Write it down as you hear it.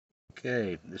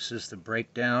Okay, this is the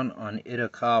breakdown on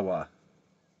Itokawa.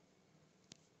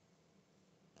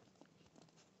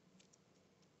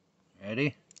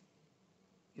 Ready?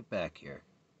 Get back here.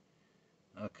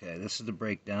 Okay, this is the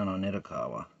breakdown on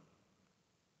Itokawa.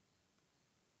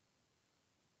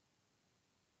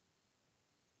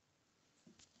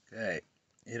 Okay,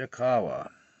 Itokawa.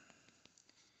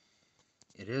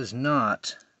 It is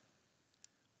not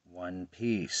one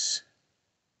piece.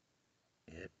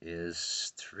 It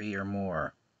is three or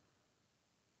more.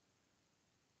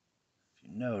 If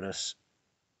you notice,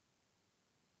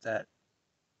 that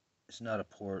is not a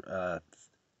port.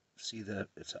 See that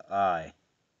it's an eye.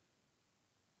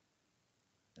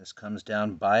 This comes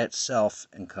down by itself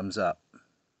and comes up.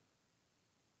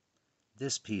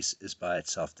 This piece is by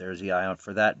itself. There's the eye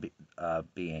for that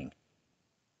being.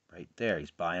 Right there,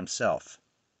 he's by himself.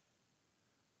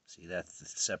 See that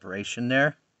separation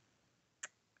there?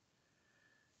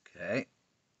 Okay,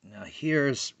 now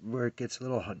here's where it gets a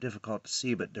little difficult to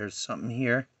see, but there's something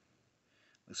here.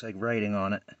 Looks like writing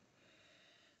on it.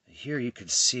 Here you can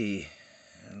see,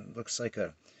 and it looks like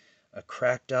a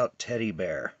cracked out teddy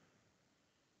bear.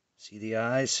 See the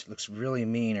eyes? Looks really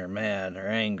mean or mad or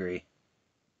angry.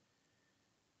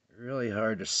 Really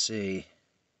hard to see,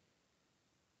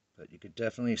 but you could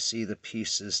definitely see the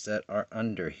pieces that are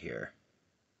under here.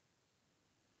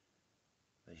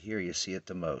 But here you see it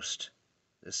the most.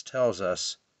 This tells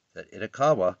us that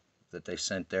Itokawa, that they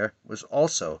sent there, was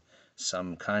also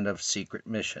some kind of secret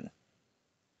mission.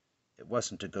 It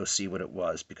wasn't to go see what it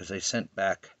was, because they sent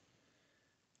back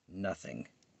nothing.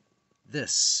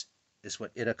 This is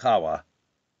what Itokawa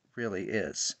really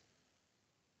is.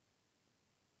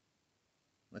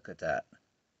 Look at that.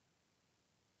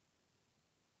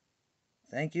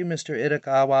 Thank you, Mr.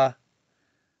 Itokawa.